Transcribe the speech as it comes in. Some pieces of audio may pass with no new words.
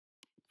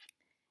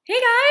Hey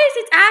guys,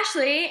 it's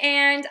Ashley,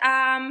 and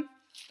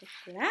look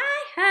what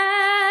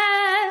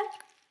I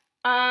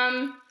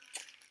have.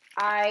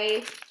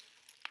 I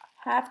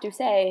have to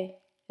say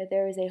that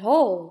there is a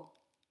hole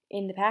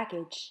in the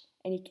package,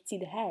 and you can see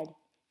the head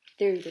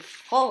through the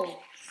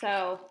hole.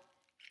 So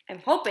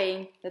I'm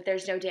hoping that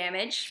there's no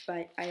damage,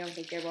 but I don't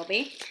think there will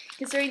be,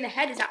 considering the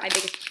head is not my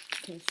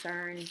biggest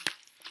concern.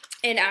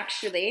 And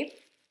actually,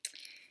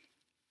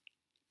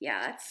 yeah,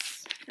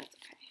 that's okay.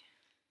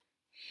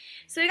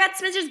 So we got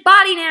Spencer's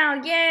body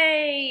now,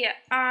 yay!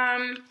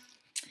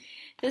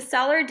 The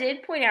seller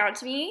did point out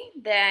to me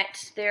that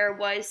there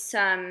was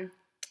some,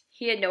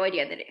 he had no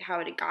idea how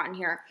it had gotten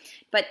here,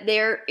 but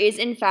there is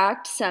in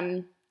fact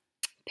some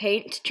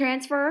paint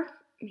transfer.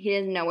 He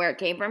doesn't know where it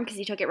came from because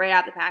he took it right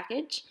out of the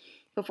package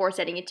before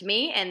sending it to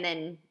me, and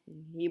then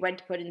he went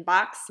to put it in the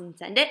box and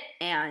send it,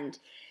 and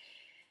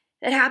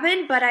it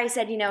happened. But I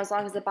said, you know, as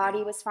long as the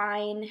body was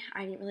fine,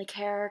 I didn't really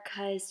care,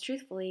 because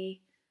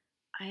truthfully,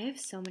 I have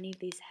so many of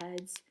these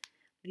heads,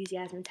 these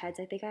Yasmin's heads.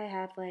 I think I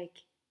have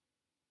like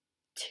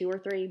 2 or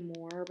 3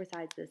 more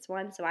besides this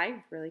one, so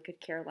I really could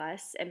care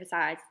less. And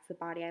besides, it's the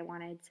body I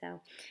wanted,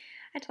 so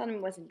I told him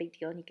it wasn't a big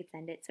deal and he could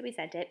send it, so he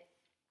sent it.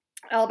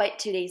 All about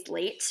 2 days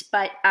late,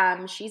 but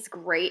she's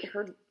great.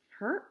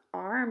 Her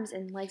arms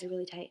and legs are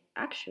really tight.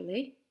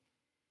 Actually,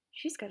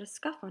 she's got a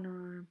scuff on her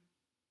arm.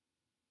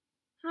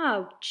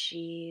 Oh,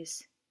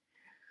 jeez.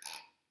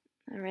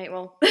 All right,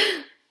 well,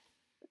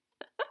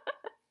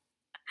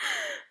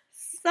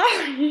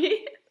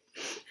 sorry.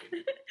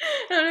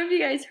 I don't know if you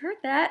guys heard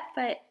that,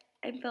 but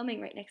I'm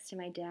filming right next to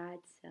my dad,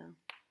 so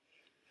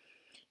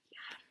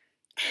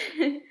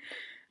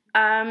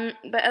yeah.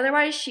 But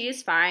otherwise, she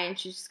is fine.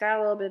 She's just got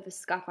a little bit of a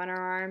scuff on her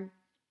arm.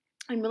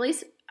 I'm really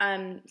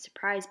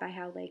surprised by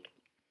how, like,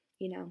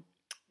 you know,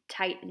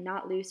 tight and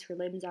not loose her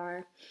limbs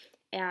are,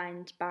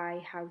 and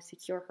by how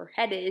secure her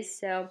head is.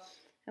 So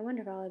I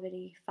wonder if I'll have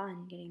any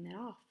fun getting that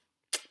off.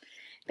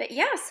 But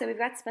yeah, so we've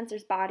got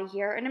Spencer's body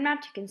here, and I'm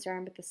not too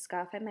concerned with the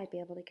scuff. I might be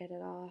able to get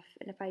it off,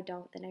 and if I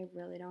don't, then I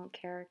really don't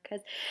care,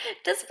 because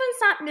this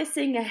one's not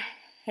missing a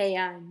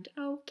hand.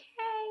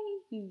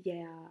 Okay,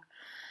 yeah.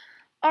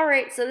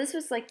 Alright, so this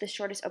was like the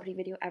shortest opening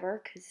video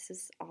ever, because this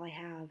is all I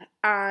have.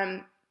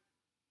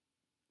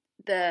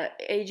 The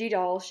AG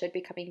doll should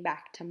be coming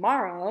back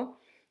tomorrow,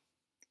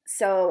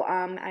 so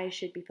I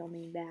should be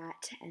filming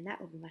that, and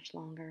that will be much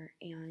longer,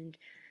 and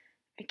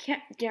I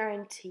can't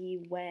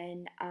guarantee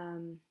when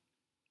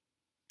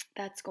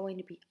that's going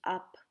to be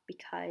up,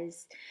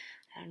 because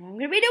I don't know what I'm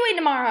going to be doing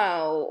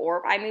tomorrow, or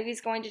if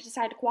iMovie's going to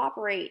decide to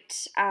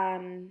cooperate.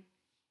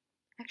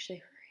 Actually,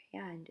 her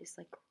hand is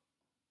like,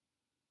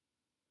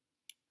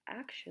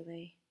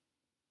 actually,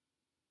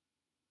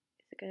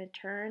 is it going to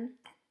turn?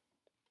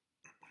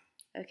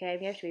 Okay,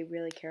 we have to be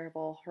really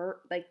careful.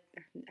 Her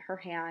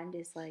hand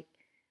is like,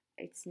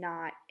 it's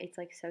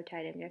like so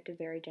tight, and we have to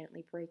very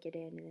gently break it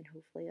in, and then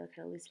hopefully it'll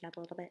kind of loosen up a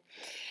little bit.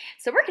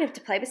 So we're going to have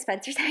to play with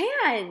Spencer's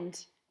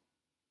hand.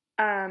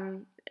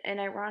 And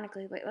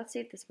ironically, wait, let's see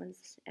if this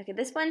one's, okay,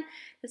 this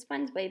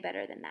one's way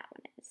better than that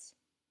one is.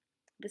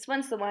 This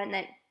one's the one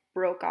that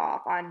broke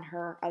off on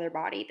her other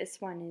body.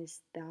 This one is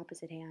the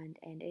opposite hand,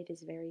 and it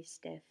is very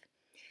stiff.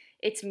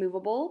 It's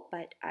movable,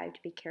 but I have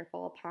to be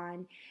careful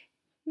upon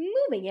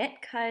moving it,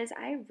 because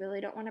I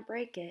really don't want to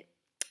break it.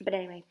 But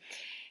anyway,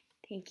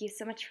 thank you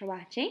so much for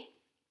watching.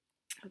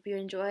 Hope you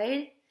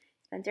enjoyed.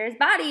 Spencer's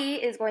body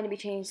is going to be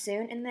changed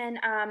soon, and then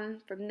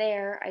from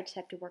there, I just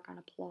have to work on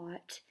a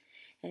plot.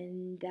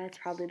 And that's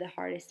probably the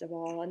hardest of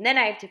all. And then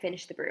I have to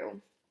finish the brew.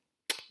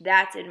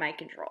 That's in my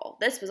control.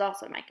 This was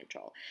also in my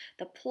control.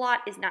 The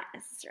plot is not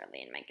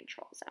necessarily in my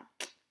control. So,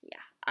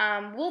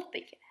 yeah. We'll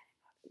figure that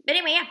out. But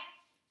anyway, yeah.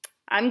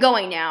 I'm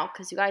going now,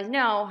 because you guys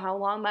know how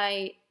long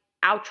my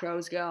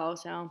outros go.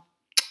 So,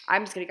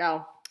 I'm just going to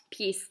go.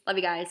 Peace. Love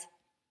you guys.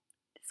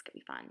 This is going to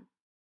be fun.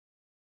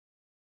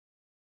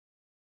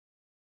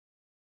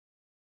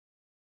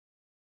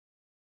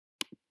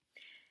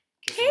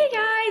 Hey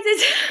guys,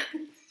 it's...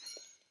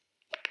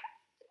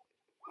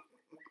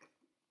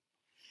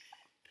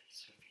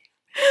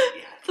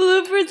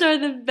 Bloopers are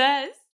the best.